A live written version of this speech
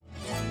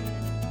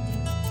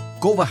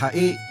OIKÓVA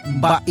TAPE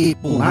VAÍRE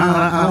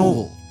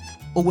ÑEHENÓI.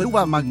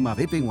 Ogueruva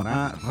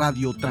Maymáva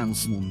Radio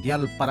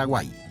Transmundial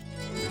Paraguay.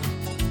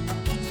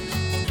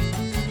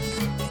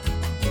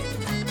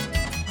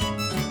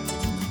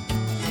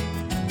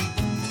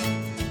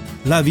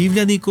 La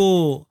Biblia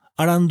niko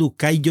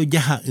arandukai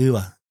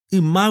ijojaha'ỹva,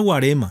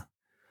 ymaguarema,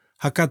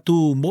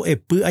 hakatu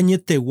mbo'epy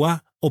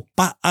añetegua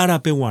opa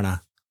árape g̃uarã.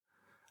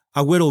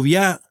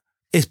 Aguerovia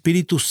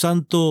Espíritu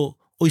Santo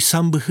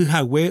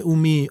oisãmbyhyhague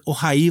umi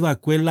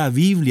ohaiva'ekue la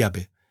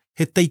Bibliape.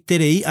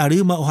 Hetaiterei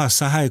arýma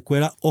ohasa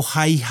ha'ekuéra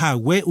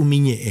ohaihague umi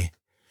ñe'ẽ.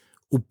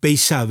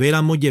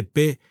 Upeichavéramo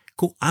jepe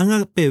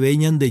ko'ág̃a peve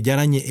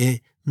Ñandejára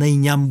ñe'ẽ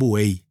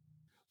naiñambuéi.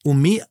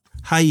 Umi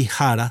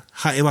haihára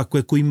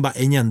ha'evakue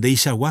kuimba'e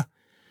ñandéichagua.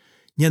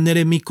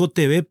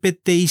 Ñaneremikoteve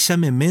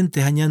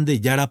peteĩchameménte ha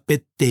Ñandejára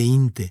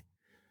peteĩnte.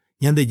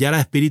 Ñandejára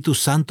Espíritu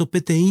Santo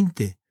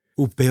peteĩnte.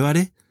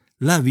 Upévare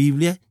la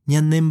Biblia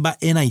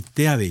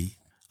ñanemba'eräite avei.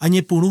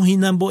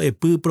 Añepyrũhína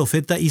mbo'epy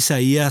Profeta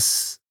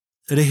Isaías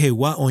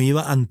rehegua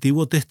oĩva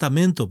Antiguo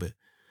Testamentope.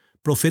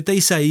 Profeta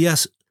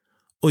Isaías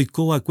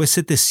oikova'ekue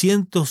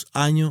 700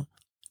 años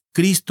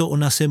Cristo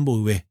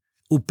onasemboyve.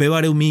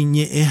 Upévare umi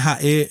ñe'ẽ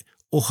ha'e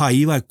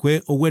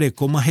ohaiva'ekue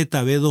oguerekóma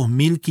hetave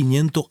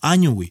 2500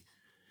 año-gui.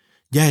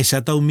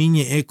 Jahecháta umi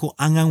ñe'ẽ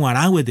ko'ág̃a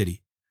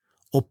g̃uarãgueteri.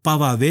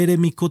 Opavave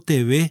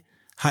mikoteve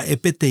ha'e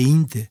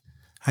peteĩnte.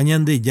 Ha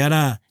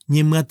Ñandejára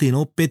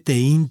ñemyatyrõ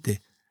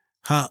peteĩnte.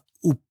 Ha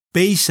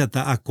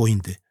upéichata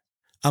akóinte.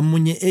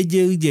 Amoñe'ẽ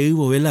jeýjey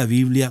vove la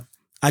Biblia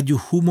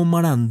ajuhu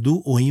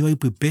momarandu oĩva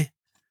ipype.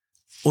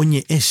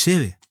 Oñe'ẽ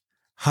chéve.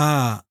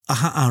 Ha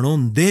aha'ãrõ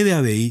ndéve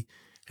avei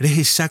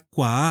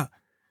rehechakuaa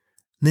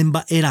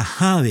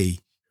nemba'eräha avei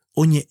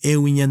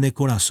oñe'ẽgui ñane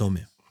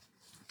korasõme.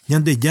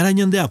 Ñandejára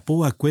ñande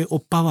apova'ekue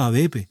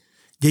opavavépe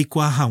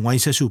jaikuaa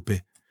hag̃uáicha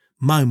chupe.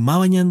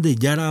 Maymáva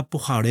Ñandejára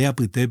apohare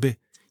apytépe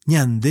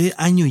ñande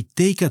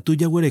añoite ikatu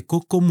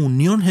jaguereko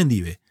comunión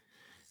hendive.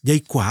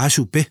 Jaikuaa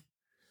chupe.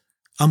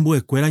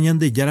 Ambuekuéra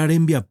Ñandejára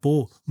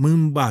rembiapo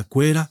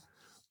mymba'ekuéra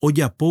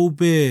ojapo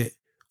upe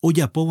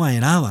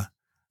ojapova'eráva.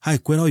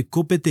 Ha'ekuéra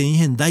oiko peteĩ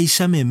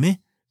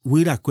hendáichameme.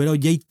 Guyrakuéra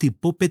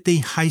ojaitypo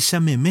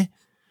peteĩháichameme.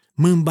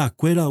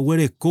 Mymba'ekuéra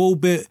oguereko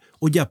upe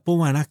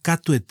ojapova'erã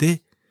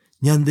katuete.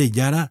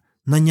 Ñandejára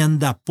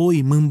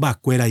nañandapói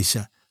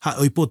mymba'ekuéraicha. Ha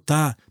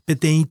oipota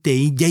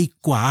peteĩteĩ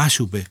jaikuaa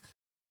chupe.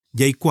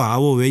 Jaikuaa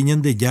vove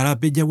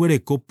Ñandejárape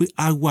jaguereko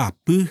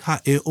py'aguapy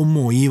ha'e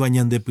omoĩva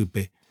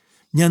ñandepype.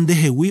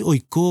 Ñandehegui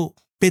oiko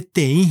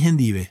peteĩ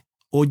hendive.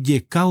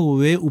 Ojeka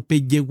vove upe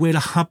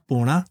jegueraha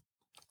porã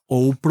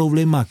ou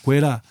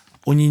problemakuéra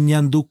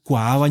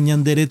oñeñandukuaáva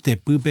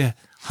ñanderetepýpe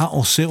ha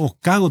osẽ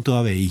okágoto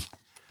avei.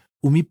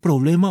 Umi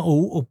problema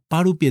ou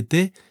opa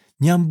rupiete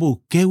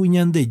ñambokégui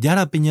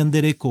Ñandejárape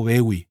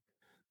ñanderekovégui.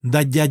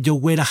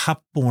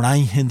 Ndajajogueraha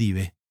porãi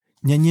hendive.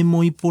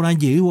 Ñañemoĩ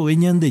porãjey vove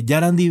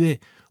Ñandejára ndive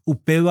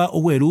upéva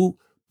ogueru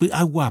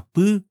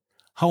py'aguapy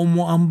ha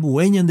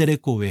omoambue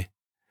ñanderekove.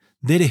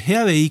 Nderehe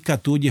avei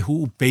katu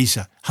ojehu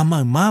upéicha ha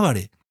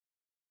maymávare.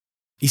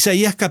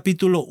 Isaías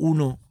capítulo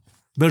 1,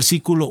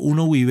 versículo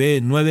 1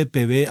 guive 9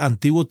 pv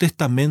Antiguo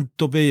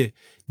Testamentope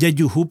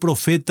jajuhu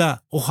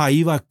profeta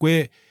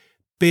ohaiva'ekue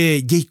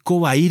pe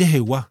jeikova'i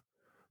rehegua.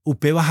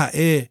 Upéva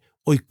ha'e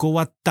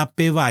OIKÓVA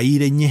TAPE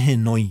VAÍRE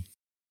ÑEHENÓI.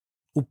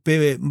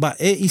 Upe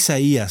mba'e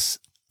Isaías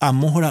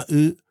Amós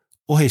ra'y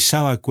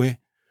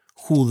ohechava'ekue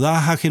Judá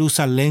ha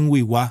Jerusalén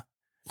guigua.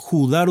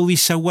 Judá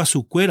ruvicha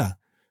guasukuéra.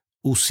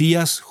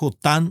 Usías,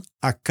 Jotán,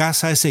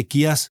 Acaz ha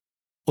Ezequías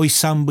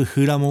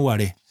oisãmbyhýramo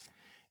guare.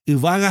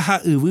 Yvága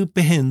ha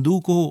yvýpe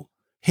hendúko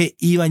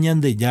he'íva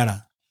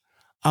Ñandejára.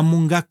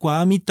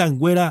 Amongakuaa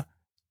mitãnguéra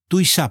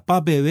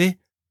tuichapa peve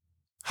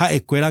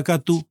ha'ekuéra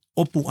katu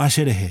opu'ã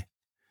cherehe.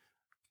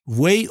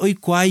 Buey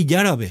oikuaa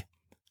ijárape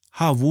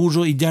ha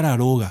burro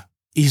ijararóga.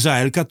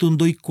 Israel katu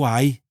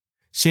ndoikuaái.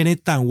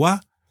 Cheretãgua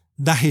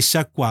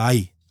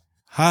ndahechakuaái.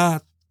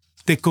 Ha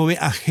tekove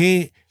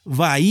ahe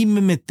vai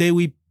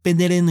memetégui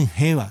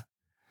penderenyhẽva.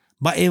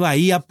 Mba'e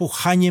vai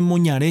apoha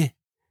ñemoñare.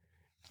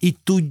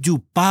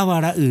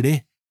 Itujupávara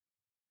yre.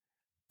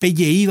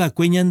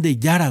 Pejeiva'ekue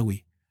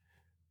Ñandejáragui.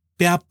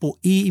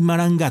 Peapo'i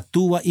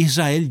Imarangatúva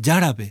Israel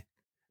Járape.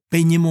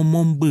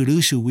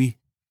 Peñemomombyry chugui.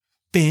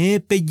 Peẽ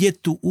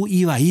pejetu'u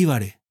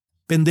ivaívare.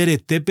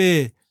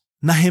 Penderetépe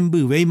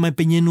nahembyvéima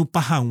peñenupa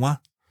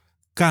hag̃ua.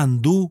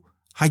 Kandu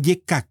ha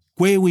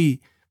jekakuégui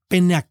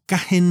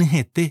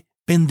peneakahenyhẽte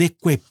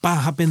pendekuepa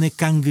ha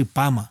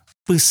penekangypáma.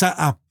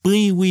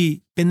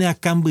 Pysa'apýigui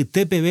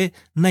peneakambyte peve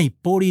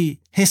naipóri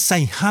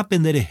hesãiha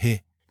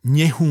penderehe.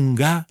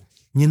 Ñehunga,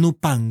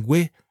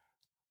 ñenupangue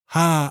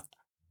ha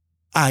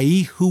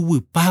ai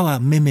huguýpava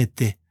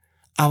memete.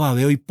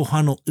 Avave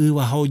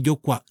oipohãno'ỹva ha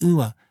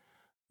ojokua'ỹva.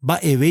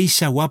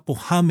 Mba'evéichagua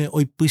poháme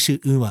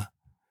oipychy'ỹva.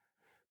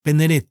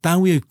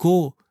 Peneretãgui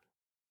oiko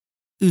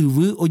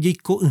yvy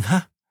ojeiko'ỹha.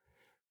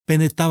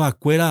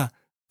 Pendetavakuéra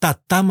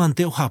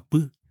tatámante ohapy.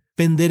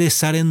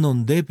 Penderesa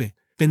renondépe.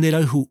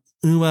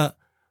 Penderayhu'ỹva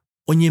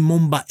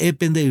oñemomba'e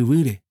pende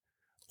yvýre.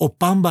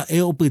 opa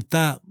mba'e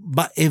opyta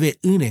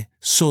mba'eve'ỹre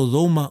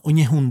Sodoma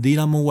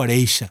oñehundíramo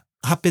guaréicha.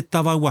 Ha pe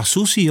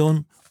tavaguasu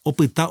Sion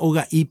opyta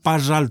oga'i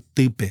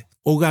Parraltýpe,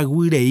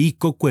 ogaguyrei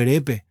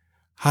kokuerépe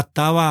ha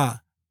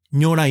táva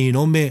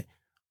ñorairõme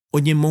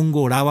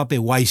oñemongoráva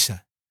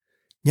peguáicha.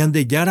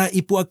 Ñandejára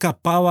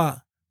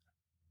Ipu'akapáva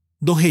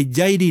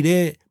ndohejái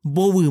rire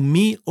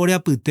mbovymi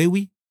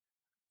oreapytégui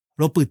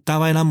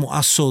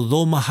ropytava'eramo'ã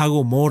Sodoma ha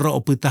Gomorra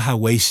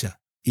opytahaguéicha.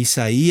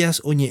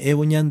 Isaías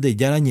oñe'ẽvo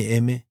Ñandejára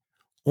ñe'ẽme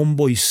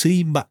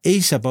omboisýi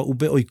mba'éichapa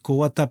upe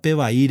oikóva tape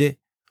vaíre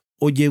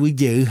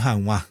ojevyjey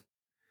hag̃ua.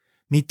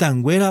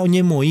 Mitãnguéra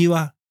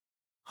oñemoĩva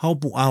ha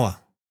opu'ãva.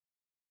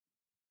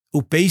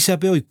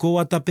 Upéichape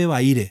oikóva tape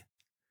vaíre.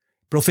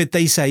 Profeta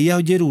Isaías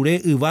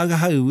ojerure yvága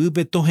ha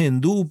yvýpe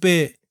tohendu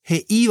upe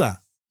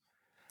he'íva.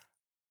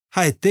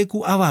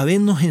 Ha'etéku avave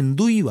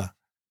nohendúiva.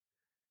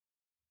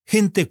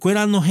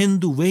 Hentekuéra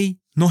nohenduvéi,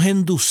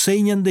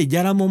 Nohenduséi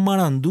Ñandejára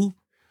momarandu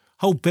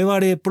ha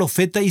upévare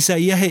profeta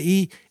Isaías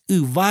he'i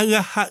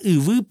yvága ha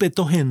yvýpe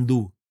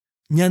tohendu.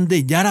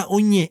 Ñandejára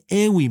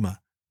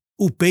oñe'ẽguima.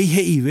 Upéi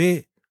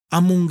he'ive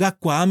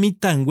amongakuaa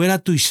mitãnguéra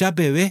tuicha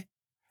peve.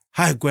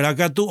 Ha'ekuéra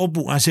katu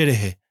opu'ã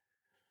cherehe.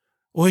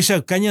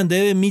 Ohechauka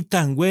ñandéve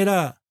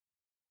mitãnguéra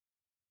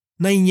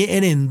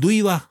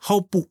naiñe'ẽrendúiva ha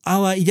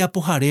opu'ãva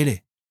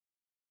ijapoharére.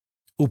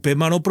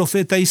 Upémarõ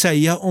profeta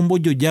Isaías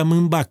ombojoja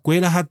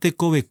mymbakuéra ha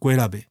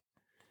tekovekuérape.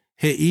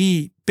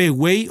 He'i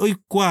peguéi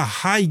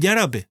oikuaaha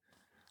ijárape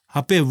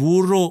ha pe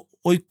burro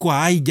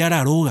oikuaa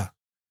ijáraróga.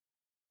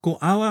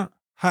 Ko'ãva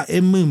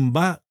ha'e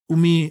mymba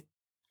umi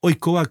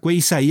oikova'ekue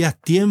Isaías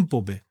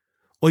tiempope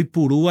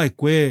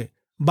oipuruva'ekue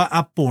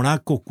mba'aporã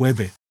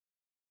kokuépe.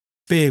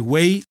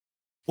 Peguéi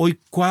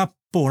oikuaa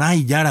porã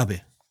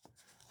ijárape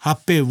ha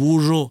pe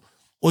burro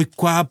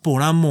oikuaa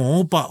porã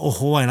moõpa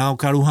ohova'erã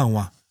okaru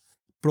hag̃ua.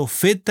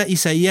 Profeta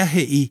Isaías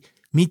he'i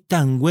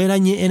mitãnguéra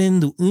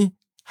ñe'ẽrendu'ỹ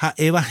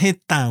ha'éva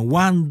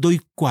hetãgua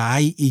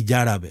ndoikuaái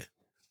ijárape.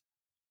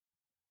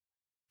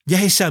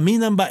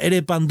 Jahechamína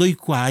mba'érepa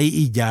ndoikuaái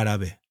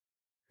ijárape.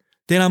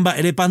 Térã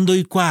mba'érepa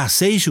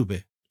ndoikuaaséi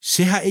chupe.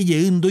 Che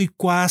ha'ejey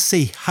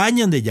ndoikuaaseiha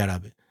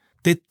Ñandejárape.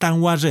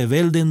 Tetãgua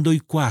rebelde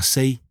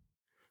ndoikuaaséi.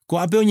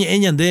 Ko'ápe oñe'ẽ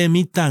ñandéve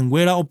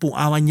mitãnguéra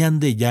opu'ãva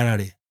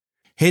Ñandejárare.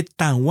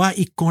 Hetãgua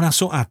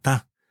ikorasõ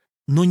ata.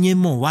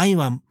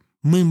 Noñemovaíva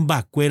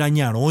mymbakuéra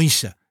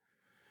ñarõicha.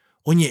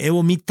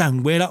 Oñe'ẽvo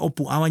mitãnguéra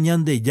opu'ãva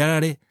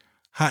Ñandejárare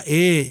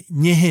ha'e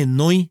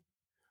Nehenói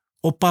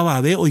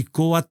opavave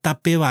oikóva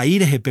tape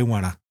vaíre hepe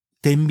g̃uarã.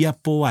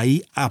 Tembiapo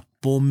vai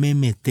apo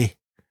memete.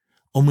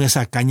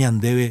 Omyasaka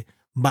ñandéve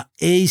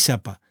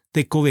mba'éichapa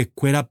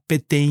tekovekuéra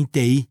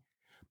peteĩtei.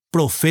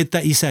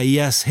 Profeta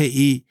Isaías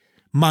he'i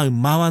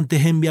maymávante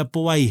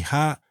hembiapo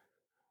vaiha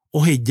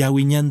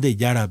ohejágui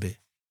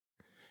Ñandejárape.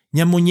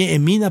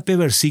 Ñamoñe'ẽmínape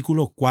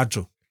versículo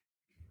 4.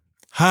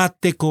 Ha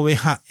tekove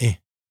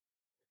ha'ẽ.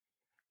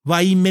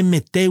 Vai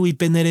memetégui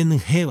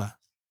penerenyhẽva.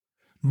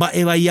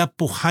 Mba'e vai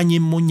apoha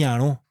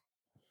ñemoñarõ.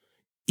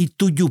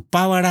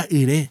 Itujupáva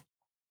ra'yre.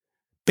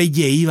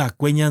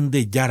 Pejeiva'ekue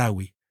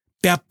Ñandejáragui.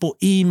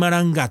 Peapo'i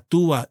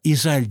Imarangatúva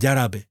Israel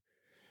Járape.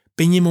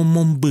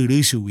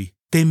 Peñemomombyry chugui.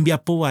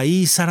 Tembiapo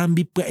vai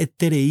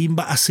sarambipya'eterei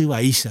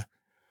mba'asyvaicha.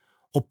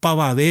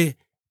 Opavave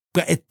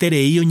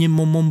pya'eterei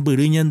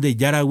oñemomombyry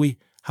Ñandejáragui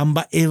ha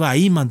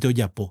mba'evaímante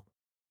ojapo.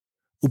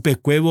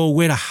 Upekuévo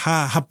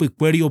ogueraha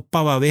hapykuéri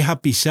opavave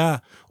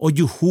hapicha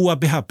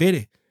ojuhúvape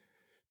hapére.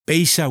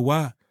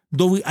 Péichagua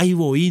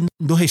ndovy'aivoi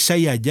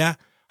ndohechaiaja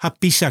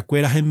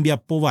hapichakuéra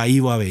hembiapo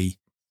vaívo avei.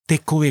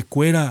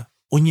 Tekovekuéra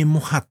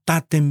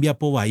oñemohatã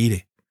tembiapo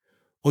vaíre.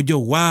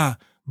 Ojogua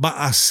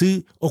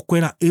mba'asy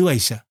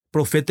okuera'ỹvaicha.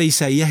 Profeta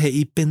Isaías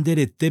he'i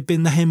penderetépe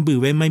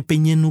ndahembyvéma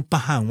peñenúpa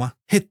hag̃ua.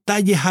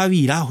 Hetaje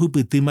havira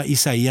ohypytýma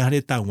Isaías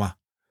retãgua.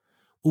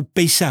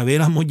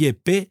 Upeichavéramo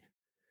jepe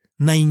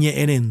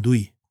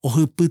naiñe'ẽrendúi.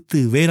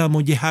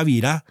 Ohypytyvéramo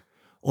jehavira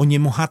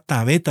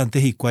oñemohatãvétante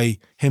hikuái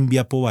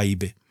hembiapo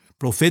vaípe.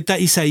 Profeta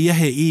Isaías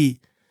he'i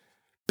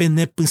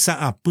pene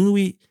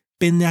pysa'apýgui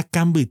pene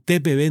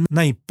akambytépeve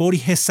naipóri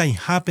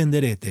hesãiha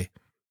penderete.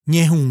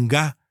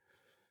 Ñehunga,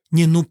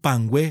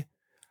 ñenũpangue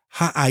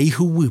ha ai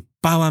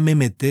huvypáva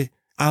memete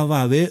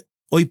avave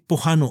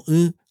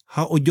oipohano'ỹ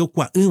ha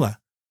ojokua'ỹva.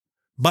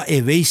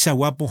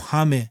 Mba'evéichagua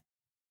pohãme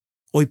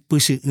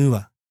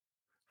oipychy'ỹva.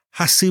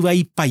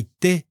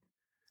 Hasyvaipaite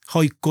ha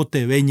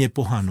oikotevẽ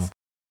ñepohãno.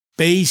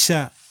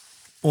 Péicha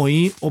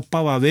oĩ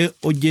opavave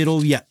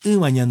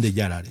ojerovia'ỹva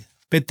Ñandejárare.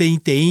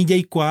 Peteĩteĩ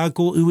jaikuaa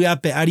ko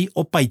yvyape ári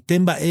opaite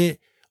mba'e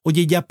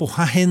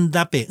ojejapoha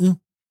hendape'ỹ.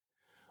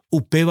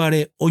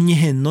 Upévare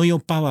oñehenói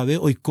opavave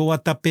oikóva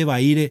tape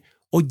vaíre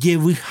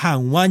ojevy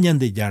hag̃ua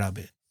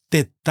Ñandejárape.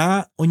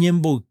 Tetã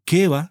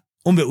oñemboykéva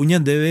ombe'u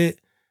ñandéve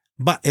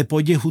mba'épa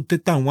ojehu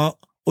tetãgua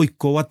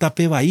oikóva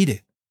tape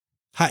vaíre.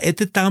 Ha'e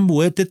tetã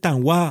ambue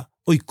tetãgua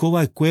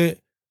oikova'ekue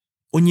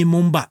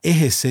oñemomba'e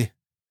hese.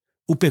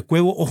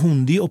 Upekuévo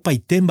ohundi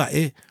opaite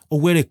mba'e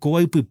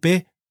oguerekóva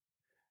ipype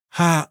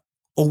ha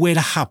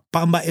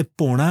oguerahapa mba'e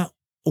porã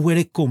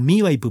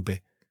oguerekomíva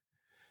ipype.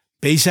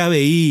 Péicha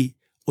avei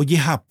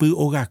ojehapy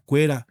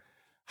ogakuéra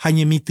ha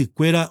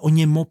ñemitykue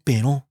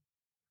oñemoperõ.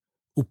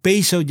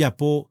 Upéicha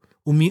ojapo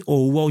umi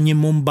oúva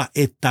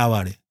oñemomba'e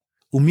távare.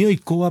 Umi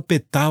oikóva pe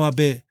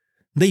távape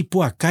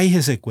ndeipu'akái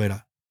hesekuéra.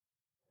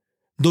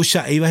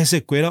 Ndocha'éiva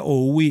hesekuéra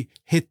oúvi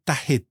heta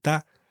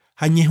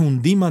ha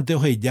ñehundímante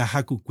oheja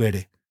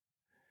hakukuére.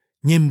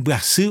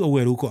 Ñembyasy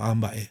ogueru ko'ã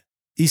mba'e.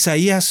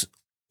 Isaías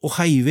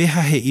ohaive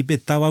ha he'i pe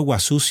táva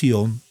guasu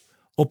Sion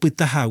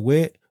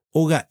opytahague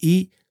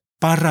oga'i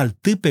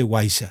parralty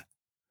peguáicha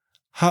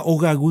ha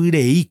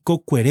ogaguyrei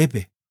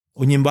kokuérepe.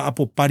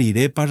 Oñemba'apopa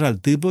rire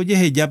parraltýpe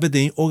ojeheja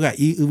peteĩ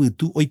oga'i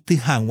yvytu oity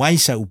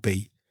hag̃uáicha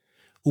upéi.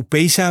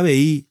 Upéicha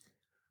avei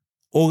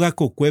óga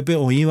kokuépe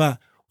oĩva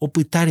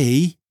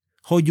opytarei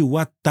ha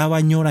ojugua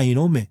táva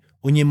ñorairõme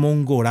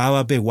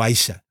oñemongoráva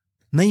peguáicha.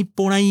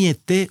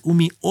 Naiporãiete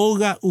umi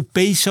óga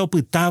upéicha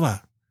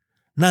opytáva.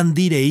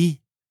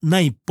 Nandirei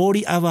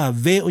naipóri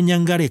avave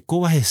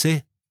oñangarekóva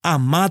hese.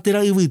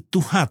 Amátera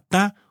yvytu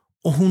hatã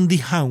ohundi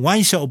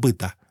hag̃uáicha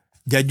opyta.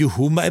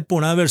 Jajuhu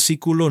mba'eporã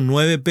versículo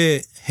 9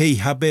 pe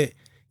heihápe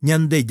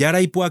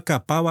Ñandejára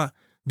Ipu'akapáva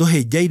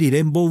ndohejái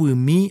rire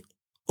mbovymi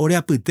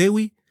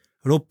oreapytégui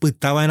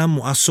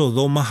ropytava'erãmo'ã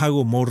Sodoma ha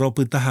Gomorra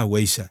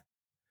opytahaguéicha.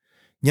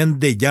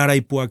 Ñandejára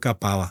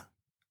Ipu'akapáva.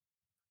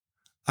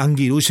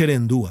 Angirũ che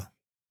rendúva.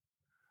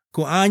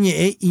 Ko'ã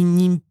ñe'ẽ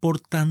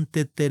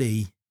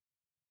inimportanteterei.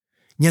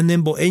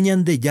 Ñanembo'e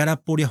Ñandejára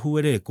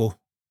poriahuvéreko.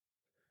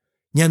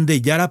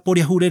 Ñandejára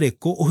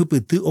poriahurereko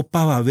ohypyty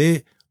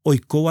opavave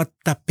OIKÓVA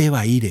TAPE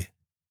VAÍRE.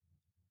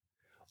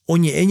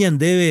 Oñe'ẽ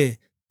ñandéve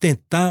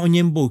tetã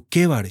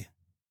oñemboykévare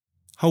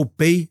ha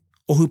upéi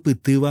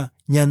ohypytýva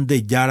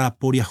Ñandejára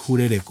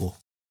poriahurereko.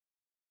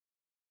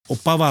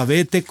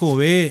 Opavave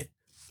tekove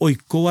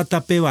OIKÓVA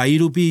TAPE VAI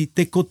rupi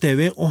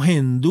tekoteve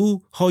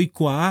ohendu ha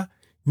oikuaa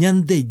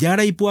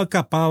Ñandejára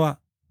Ipu'akapáva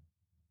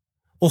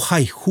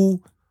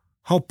ohayhu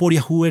ha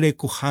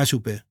oporiahuverekoha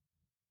chupe.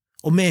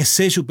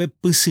 Ome'ẽse chupe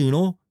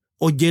pysyrõ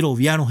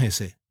ojeroviárõ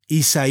hese.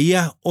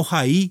 Isaías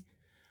ohai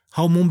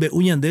ha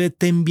omombe'u ñandéve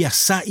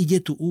tembiasa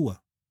ijetu'úva.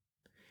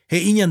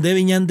 He'i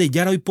ñandéve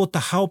Ñandejára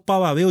oipotaha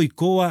opavave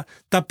OIKÓVA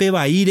TAPE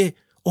VAIRE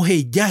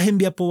oheja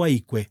hembiapo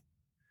vaikue.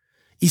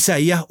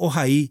 Isaías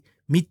ohai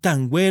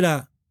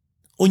mitãnguéra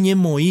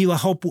oñemoĩva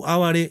ha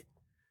opu'ávare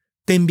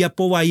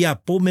tembiapo vai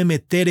apo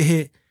memete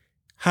rehe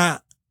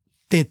ha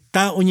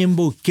tetã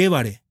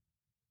oñemboykévare.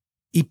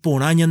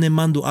 Iporã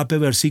ñanemandu'ápe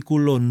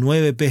versículo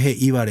 9 pe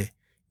he'ívare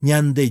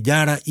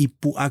Ñandejára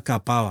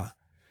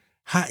Ipu'akapáva.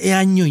 Ha'e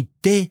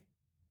añoite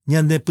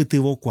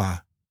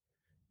ñandepytyvõkuaa.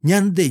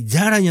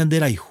 Ñandejára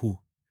ñanderayhu.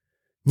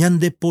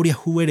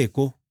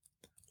 Ñandeporiahuvereko.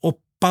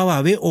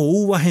 Opavave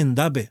oúva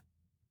hendápe.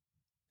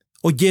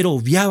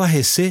 Ojeroviáva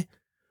hese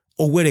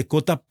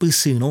oguerekóta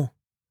pysyrõ.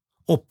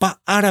 Opa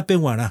árape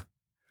g̃uarã.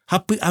 Ha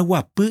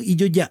py'aguapy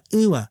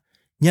ijoja'ỹva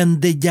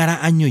Ñandejára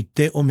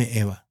añoite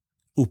ome'ẽva.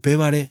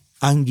 Upévare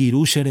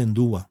angirũ che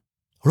rendúva.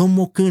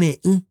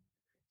 Romokyre'ỹ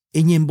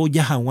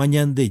eñembojahag̃ua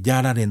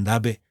Ñandejára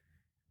rendápe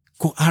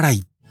ko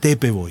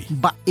araitépevoi.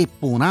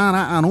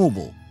 Mba'eporãra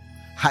arõvo.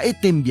 Ha'e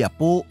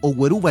tembiapo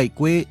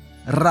ogueruva'ekue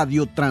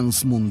Radio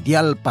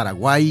Transmundial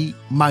Paraguay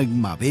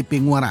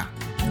Maymávepe g̃uarã.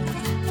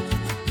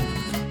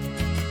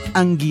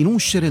 Angirũ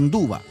che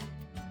rendúva.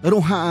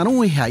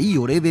 Roha'ãrõ ehai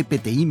oréve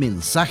peteĩ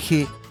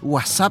mensaje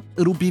WhatsApp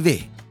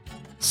rupive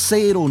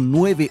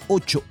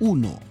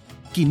 0981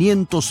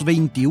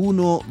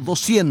 521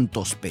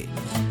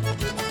 200p.